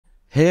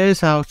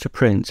Here's how to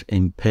print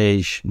in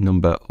page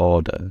number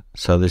order.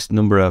 So there's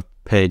number of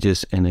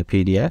pages in a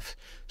PDF.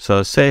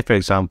 So say for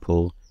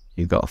example,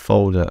 you've got a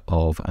folder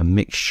of a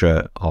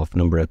mixture of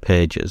number of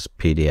pages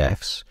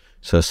PDFs.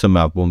 So some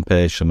have one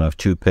page, some have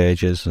 2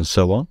 pages and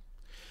so on.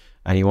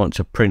 And you want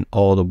to print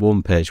all the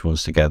 1-page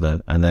ones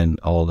together and then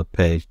all the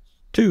page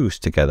 2s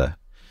together.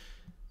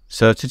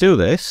 So to do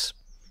this,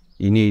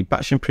 you need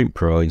Batch and Print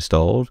Pro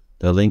installed.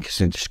 The link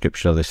is in the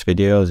description of this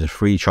video. There's a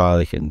free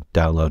trial you can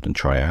download and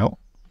try out.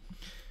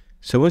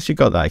 So once you've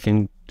got that, you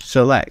can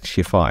select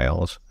your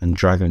files and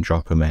drag and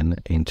drop them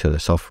into the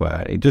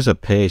software. It does a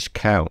page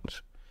count.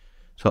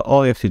 So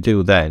all you have to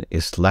do then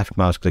is left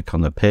mouse click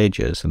on the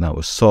pages and that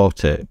will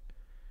sort it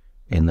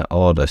in the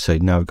order. So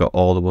now we've got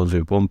all the ones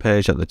with 1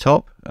 page at the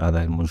top and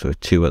then ones with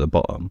 2 at the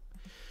bottom.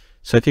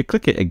 So if you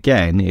click it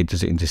again, it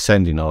does it in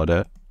descending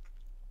order.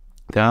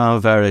 There are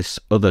various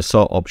other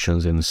sort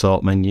options in the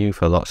sort menu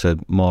for lots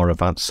of more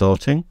advanced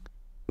sorting,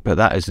 but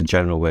that is the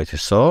general way to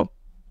sort.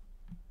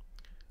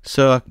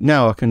 So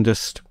now I can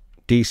just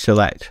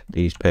deselect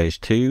these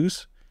page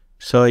 2s.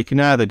 So you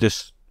can either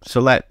just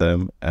select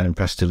them and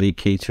press the delete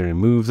key to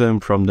remove them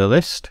from the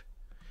list,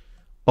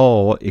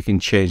 or you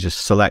can change the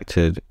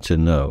selected to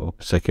no.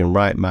 So you can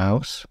right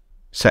mouse,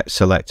 set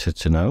selected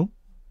to no.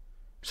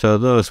 So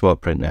those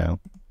won't print now.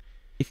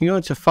 You can go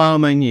into File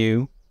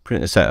menu,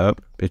 Printer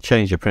Setup, you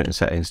change your printer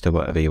settings to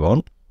whatever you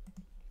want.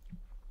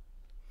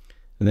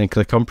 And then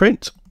click on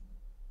Print.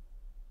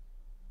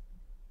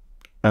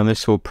 And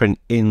this will print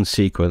in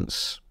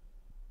sequence.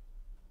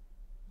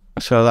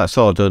 So that's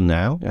all done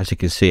now. As you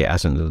can see, it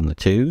hasn't done the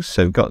 2s.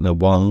 So we've got the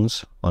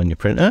 1s on your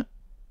printer.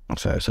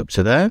 So it's up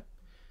to there.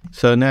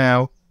 So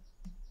now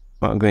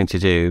what I'm going to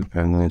do,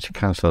 I'm going to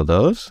cancel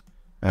those.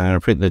 I'm going to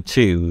print the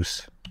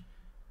 2s.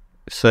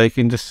 So you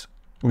can just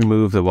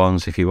remove the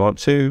 1s if you want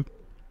to.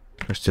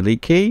 Press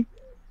delete key.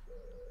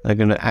 I'm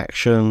going to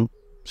action,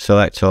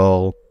 select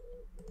all,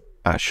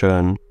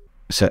 action,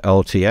 set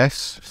all to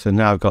yes. So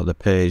now I've got the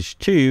page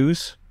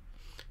 2s.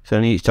 So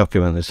in each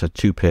document there's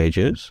 2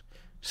 pages.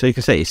 So you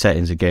can set your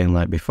settings again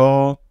like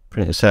before,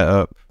 printer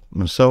setup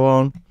and so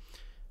on,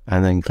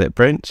 and then click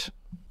print.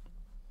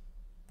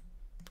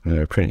 I'm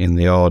going to print in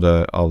the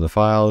order of the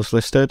files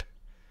listed.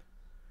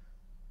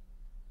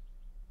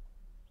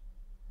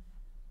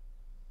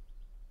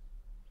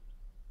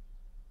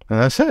 And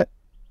that's it.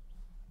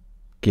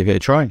 Give it a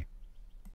try.